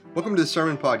Welcome to the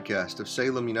Sermon Podcast of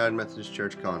Salem United Methodist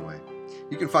Church, Conway.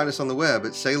 You can find us on the web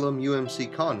at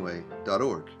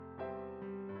salemumcconway.org.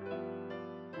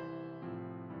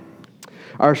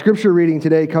 Our scripture reading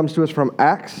today comes to us from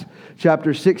Acts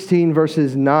chapter 16,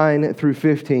 verses 9 through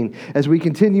 15, as we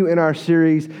continue in our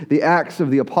series, The Acts of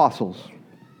the Apostles.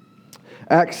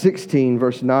 Acts 16,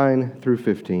 verse 9 through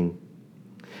 15.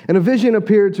 And a vision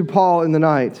appeared to Paul in the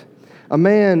night. A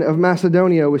man of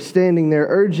Macedonia was standing there,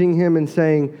 urging him and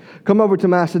saying, "Come over to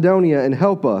Macedonia and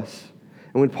help us."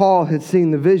 And when Paul had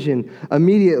seen the vision,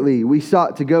 immediately we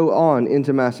sought to go on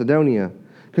into Macedonia,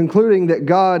 concluding that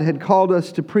God had called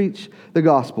us to preach the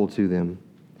gospel to them.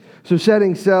 So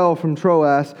setting sail from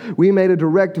Troas, we made a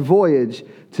direct voyage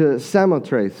to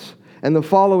Samothrace, and the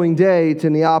following day to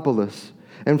Neapolis,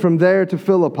 and from there to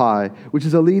Philippi, which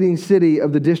is a leading city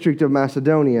of the district of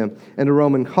Macedonia and a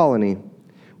Roman colony.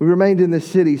 We remained in this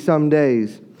city some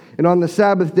days, and on the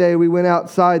Sabbath day we went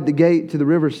outside the gate to the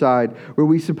riverside, where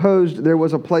we supposed there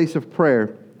was a place of prayer,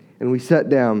 and we sat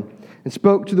down and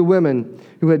spoke to the women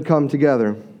who had come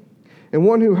together. And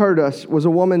one who heard us was a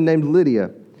woman named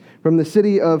Lydia, from the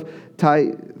city of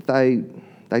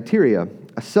Thyatira,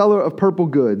 a seller of purple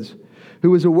goods,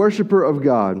 who was a worshiper of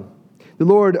God. The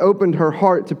Lord opened her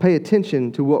heart to pay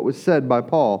attention to what was said by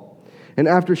Paul. And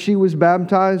after she was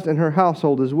baptized, and her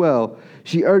household as well,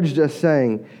 she urged us,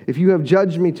 saying, "If you have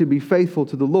judged me to be faithful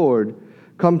to the Lord,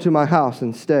 come to my house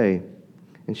and stay."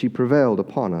 And she prevailed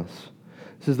upon us.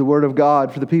 This is the word of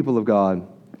God for the people of God.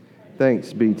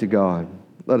 Thanks be to God.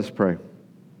 Let us pray.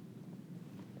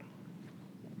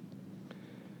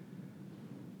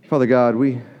 Father God,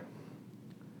 we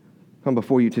come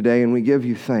before you today and we give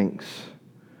you thanks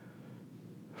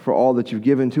for all that you've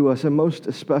given to us, and most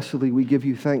especially we give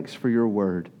you thanks for your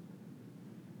word.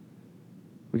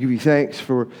 We give you thanks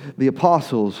for the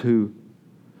apostles who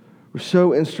were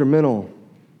so instrumental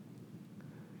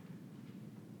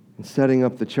in setting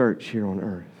up the church here on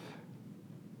earth.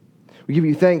 We give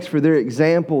you thanks for their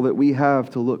example that we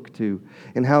have to look to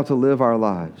in how to live our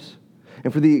lives,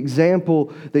 and for the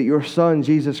example that your Son,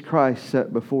 Jesus Christ,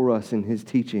 set before us in his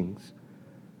teachings.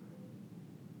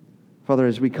 Father,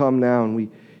 as we come now and we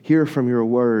hear from your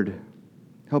word,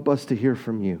 help us to hear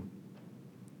from you.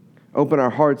 Open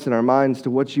our hearts and our minds to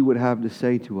what you would have to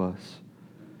say to us,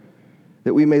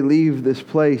 that we may leave this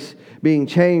place being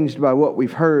changed by what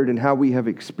we've heard and how we have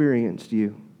experienced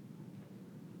you,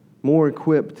 more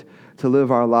equipped to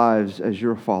live our lives as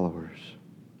your followers.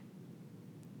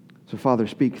 So, Father,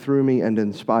 speak through me and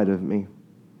in spite of me.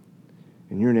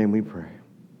 In your name we pray.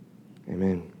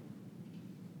 Amen.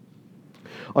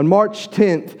 On March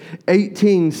 10th,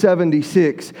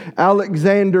 1876,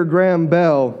 Alexander Graham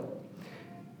Bell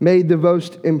made the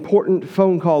most important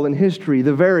phone call in history,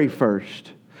 the very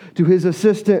first, to his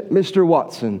assistant, Mr.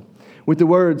 Watson, with the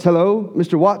words, "Hello,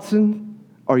 Mr. Watson,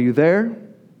 are you there?"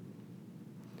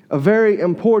 A very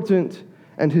important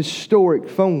and historic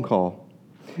phone call.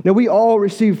 Now, we all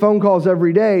receive phone calls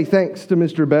every day thanks to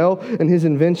Mr. Bell and his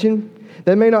invention.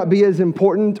 They may not be as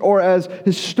important or as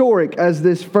historic as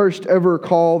this first ever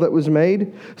call that was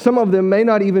made. Some of them may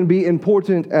not even be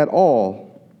important at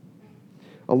all.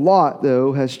 A lot,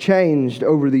 though, has changed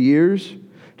over the years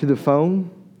to the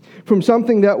phone. From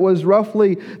something that was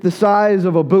roughly the size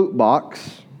of a boot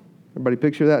box, everybody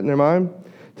picture that in their mind,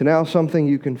 to now something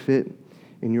you can fit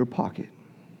in your pocket.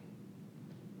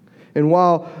 And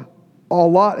while a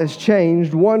lot has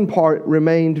changed, one part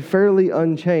remained fairly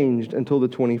unchanged until the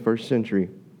 21st century,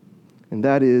 and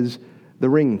that is the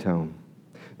ringtone,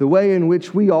 the way in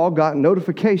which we all got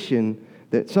notification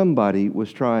that somebody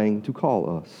was trying to call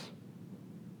us.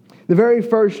 The very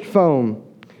first phone,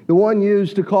 the one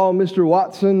used to call Mr.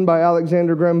 Watson by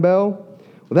Alexander Graham Bell,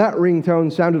 well, that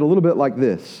ringtone sounded a little bit like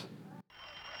this.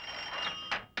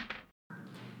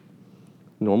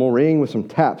 Normal ring with some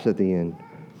taps at the end.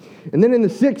 And then in the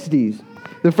 60s,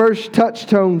 the first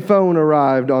touch-tone phone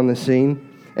arrived on the scene,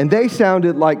 and they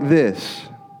sounded like this.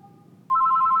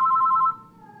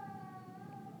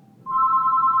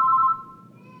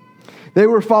 They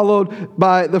were followed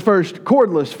by the first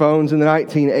cordless phones in the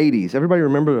 1980s. Everybody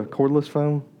remember a cordless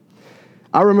phone?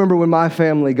 I remember when my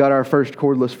family got our first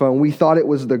cordless phone, we thought it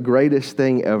was the greatest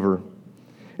thing ever,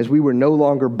 as we were no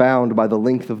longer bound by the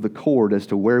length of the cord as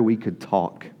to where we could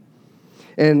talk.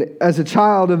 And as a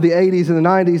child of the 80s and the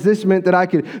 90s, this meant that I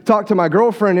could talk to my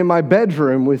girlfriend in my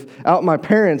bedroom without my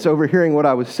parents overhearing what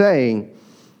I was saying.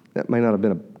 That may not have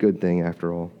been a good thing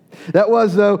after all. That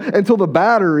was, though, until the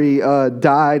battery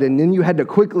died, and then you had to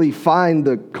quickly find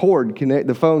the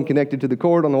phone connected to the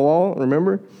cord on the wall,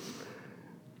 remember?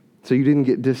 So you didn't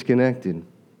get disconnected.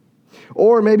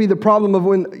 Or maybe the problem of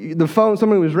when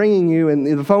somebody was ringing you and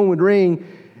the phone would ring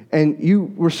and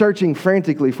you were searching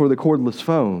frantically for the cordless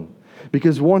phone.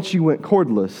 Because once you went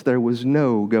cordless, there was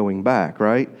no going back,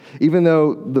 right? Even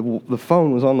though the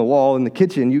phone was on the wall in the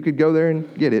kitchen, you could go there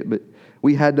and get it, but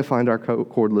we had to find our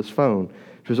cordless phone,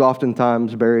 which was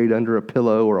oftentimes buried under a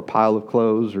pillow or a pile of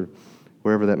clothes or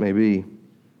wherever that may be.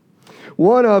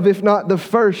 One of, if not the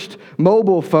first,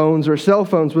 mobile phones or cell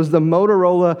phones was the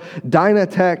Motorola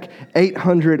Dynatec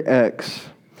 800X.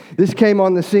 This came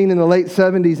on the scene in the late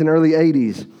 70s and early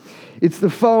 80s. It's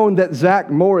the phone that Zach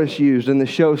Morris used in the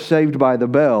show Saved by the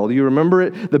Bell. Do you remember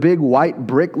it? The big white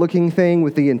brick-looking thing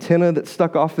with the antenna that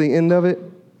stuck off the end of it?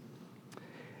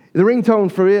 The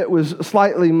ringtone for it was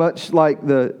slightly much like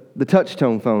the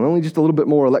touch-tone phone, only just a little bit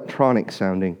more electronic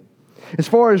sounding. As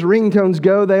far as ringtones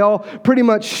go, they all pretty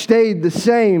much stayed the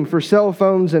same for cell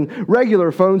phones and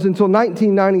regular phones until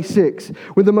 1996,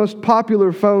 with the most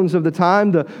popular phones of the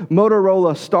time, the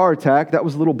Motorola StarTAC. That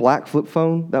was a little black flip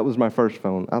phone. That was my first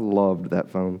phone. I loved that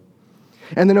phone.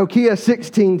 And the Nokia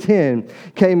 1610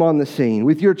 came on the scene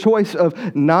with your choice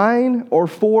of 9 or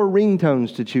 4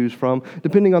 ringtones to choose from,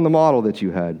 depending on the model that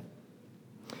you had.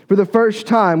 For the first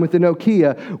time with the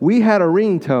Nokia, we had a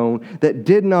ringtone that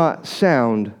did not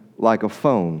sound like a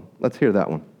phone. Let's hear that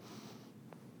one.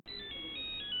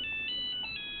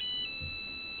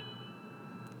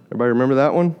 Everybody remember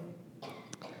that one?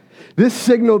 This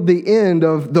signaled the end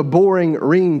of the boring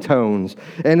ringtones.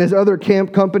 And as other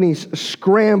companies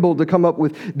scrambled to come up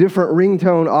with different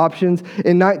ringtone options,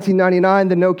 in 1999,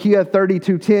 the Nokia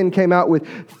 3210 came out with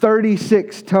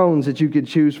 36 tones that you could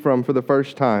choose from for the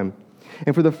first time.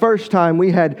 And for the first time,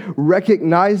 we had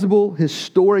recognizable,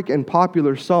 historic, and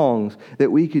popular songs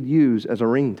that we could use as a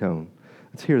ringtone.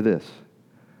 Let's hear this.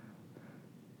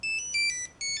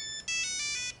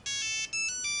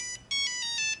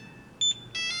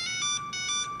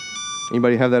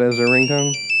 Anybody have that as their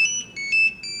ringtone?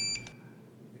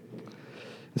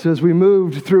 So as we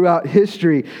moved throughout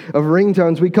history of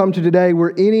ringtones, we come to today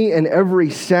where any and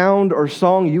every sound or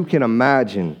song you can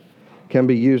imagine can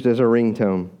be used as a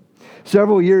ringtone.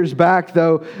 Several years back,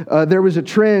 though, there was a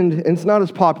trend, and it's not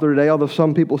as popular today, although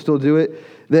some people still do it,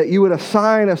 that you would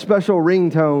assign a special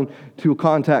ringtone to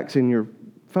contacts in your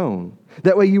phone.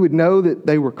 That way you would know that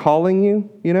they were calling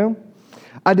you, you know?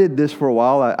 I did this for a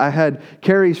while. I had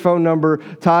Carrie's phone number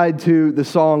tied to the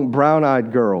song Brown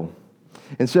Eyed Girl.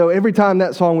 And so every time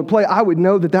that song would play, I would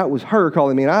know that that was her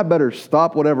calling me, and I better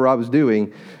stop whatever I was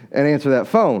doing and answer that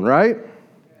phone, right?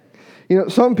 You know,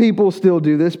 some people still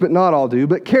do this, but not all do.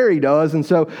 But Carrie does, and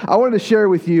so I wanted to share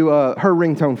with you her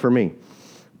ringtone for me.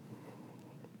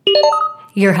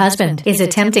 Your husband is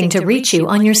attempting to reach you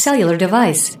on your cellular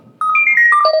device.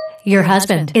 Your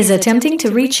husband is attempting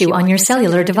to reach you on your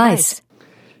cellular device.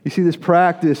 You see, this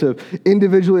practice of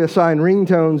individually assigned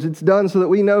ringtones, it's done so that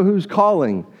we know who's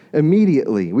calling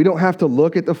immediately. We don't have to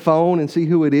look at the phone and see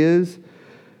who it is.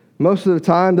 Most of the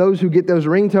time, those who get those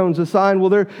ringtones assigned, well,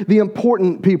 they're the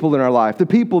important people in our life, the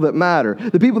people that matter,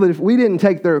 the people that if we didn't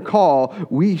take their call,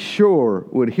 we sure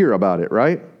would hear about it,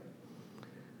 right?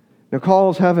 Now,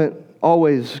 calls haven't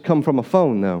always come from a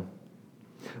phone, though.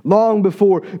 Long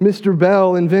before Mr.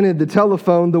 Bell invented the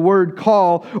telephone, the word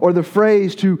call or the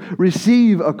phrase to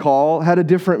receive a call had a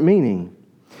different meaning.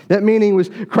 That meaning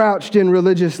was crouched in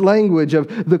religious language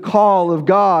of the call of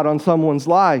God on someone's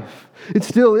life. It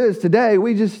still is today.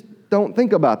 We just don't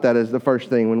think about that as the first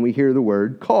thing when we hear the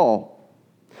word call.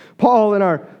 Paul, in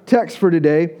our text for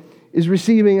today, is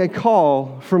receiving a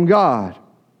call from God.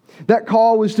 That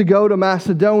call was to go to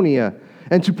Macedonia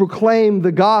and to proclaim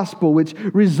the gospel, which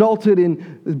resulted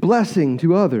in blessing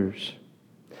to others.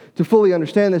 To fully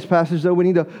understand this passage, though, we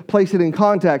need to place it in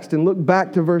context and look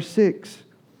back to verse 6.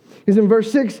 Because in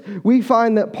verse 6, we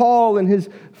find that Paul and his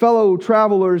fellow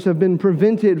travelers have been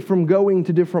prevented from going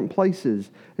to different places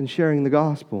and sharing the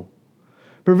gospel.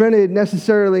 Prevented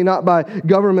necessarily not by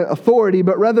government authority,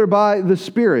 but rather by the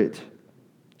Spirit.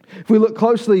 If we look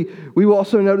closely, we will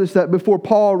also notice that before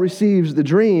Paul receives the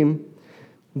dream,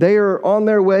 they are on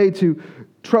their way to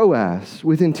Troas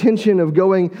with intention of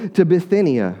going to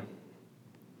Bithynia.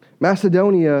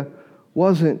 Macedonia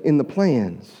wasn't in the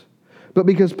plans. But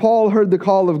because Paul heard the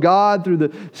call of God through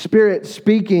the Spirit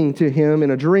speaking to him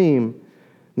in a dream,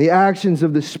 the actions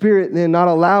of the Spirit then not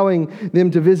allowing them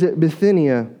to visit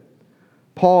Bithynia,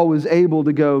 Paul was able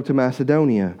to go to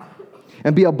Macedonia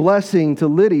and be a blessing to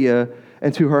Lydia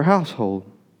and to her household.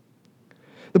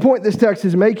 The point this text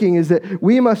is making is that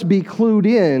we must be clued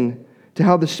in to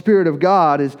how the Spirit of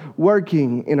God is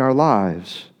working in our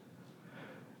lives.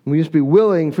 We must be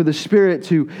willing for the Spirit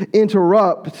to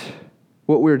interrupt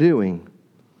what we're doing.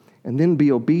 and then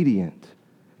be obedient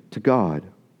to God.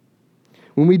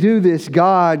 When we do this,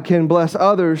 God can bless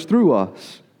others through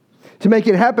us. To make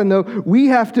it happen, though, we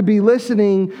have to be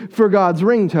listening for God's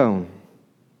ringtone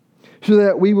so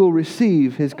that we will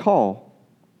receive His call.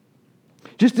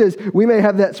 Just as we may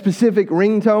have that specific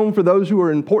ringtone for those who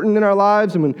are important in our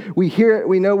lives, and when we hear it,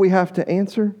 we know we have to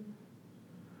answer,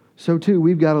 so too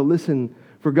we've got to listen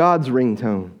for God's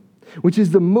ringtone, which is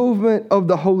the movement of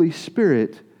the Holy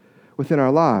Spirit within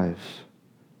our lives.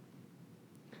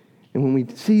 And when we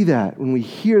see that, when we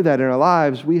hear that in our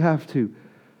lives, we have to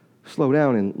slow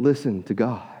down and listen to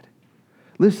God.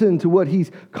 Listen to what He's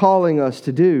calling us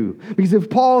to do. Because if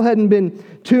Paul hadn't been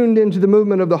tuned into the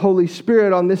movement of the Holy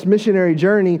Spirit on this missionary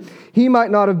journey, he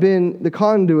might not have been the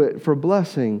conduit for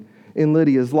blessing in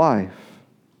Lydia's life.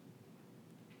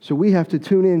 So we have to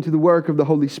tune into the work of the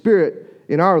Holy Spirit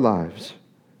in our lives.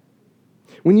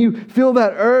 When you feel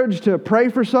that urge to pray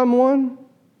for someone,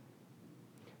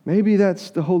 maybe that's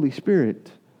the Holy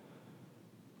Spirit,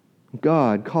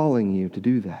 God calling you to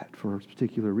do that for a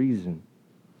particular reason.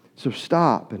 So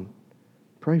stop and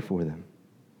pray for them.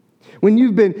 When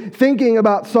you've been thinking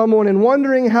about someone and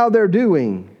wondering how they're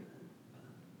doing,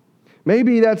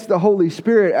 maybe that's the Holy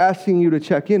Spirit asking you to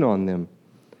check in on them,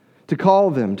 to call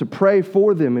them, to pray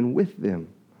for them and with them.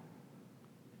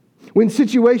 When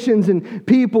situations and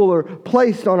people are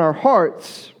placed on our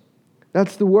hearts,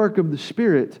 that's the work of the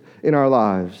Spirit in our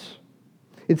lives.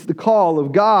 It's the call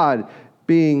of God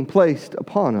being placed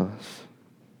upon us.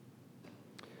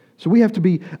 So we have to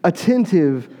be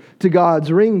attentive to God's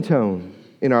ringtone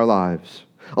in our lives.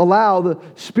 Allow the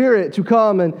Spirit to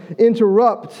come and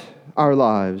interrupt our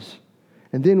lives.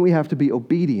 And then we have to be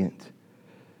obedient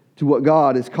to what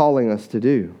God is calling us to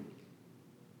do.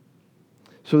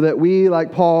 So that we,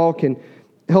 like Paul, can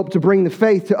help to bring the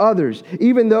faith to others,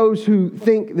 even those who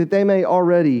think that they may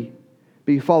already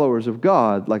be followers of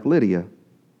God, like Lydia.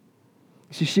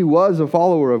 See, she was a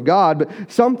follower of God,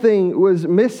 but something was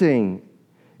missing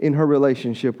in her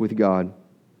relationship with God.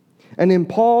 And in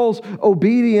Paul's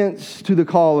obedience to the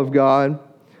call of God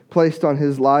placed on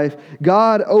his life,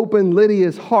 God opened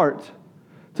Lydia's heart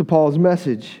to Paul's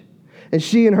message, and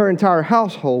she and her entire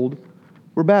household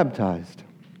were baptized.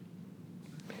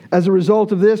 As a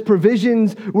result of this,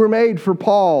 provisions were made for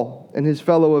Paul and his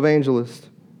fellow evangelists.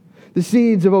 The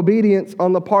seeds of obedience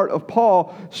on the part of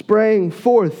Paul sprang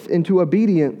forth into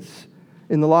obedience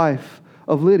in the life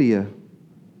of Lydia.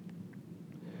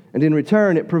 And in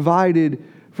return, it provided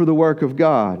for the work of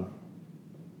God.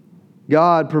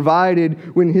 God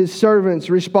provided when His servants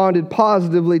responded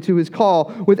positively to His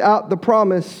call without the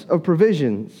promise of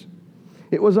provisions.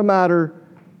 It was a matter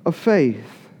of faith.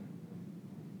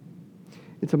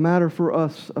 It's a matter for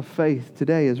us of faith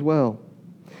today as well.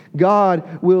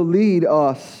 God will lead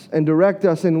us and direct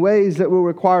us in ways that will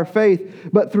require faith,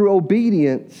 but through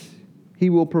obedience, He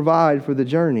will provide for the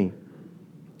journey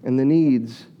and the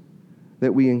needs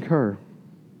that we incur.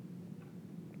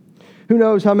 Who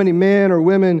knows how many men or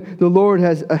women the Lord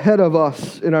has ahead of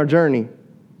us in our journey?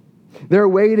 They're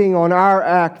waiting on our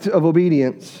act of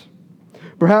obedience.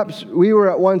 Perhaps we were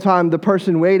at one time the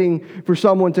person waiting for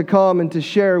someone to come and to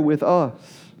share with us.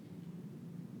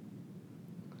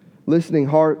 Listening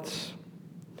hearts,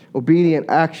 obedient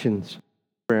actions,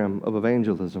 program of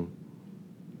evangelism.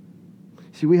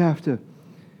 See, we have to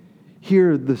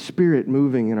hear the Spirit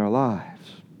moving in our lives.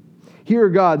 Hear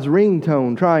God's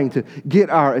ringtone trying to get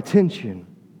our attention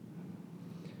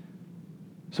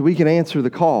so we can answer the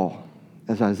call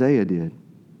as Isaiah did.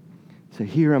 Say,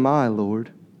 "Here am I,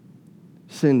 Lord,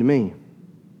 send me."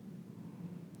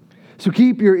 So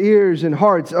keep your ears and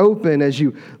hearts open as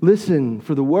you listen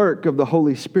for the work of the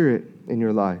Holy Spirit in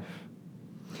your life,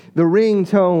 the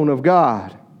ringtone of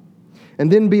God,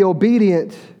 and then be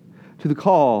obedient to the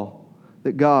call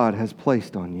that God has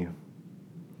placed on you.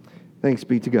 Thanks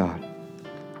be to God.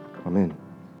 Amen.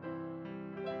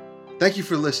 Thank you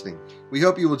for listening. We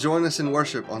hope you will join us in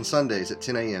worship on Sundays at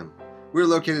 10 a.m. We're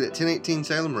located at 1018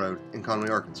 Salem Road in Conway,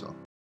 Arkansas.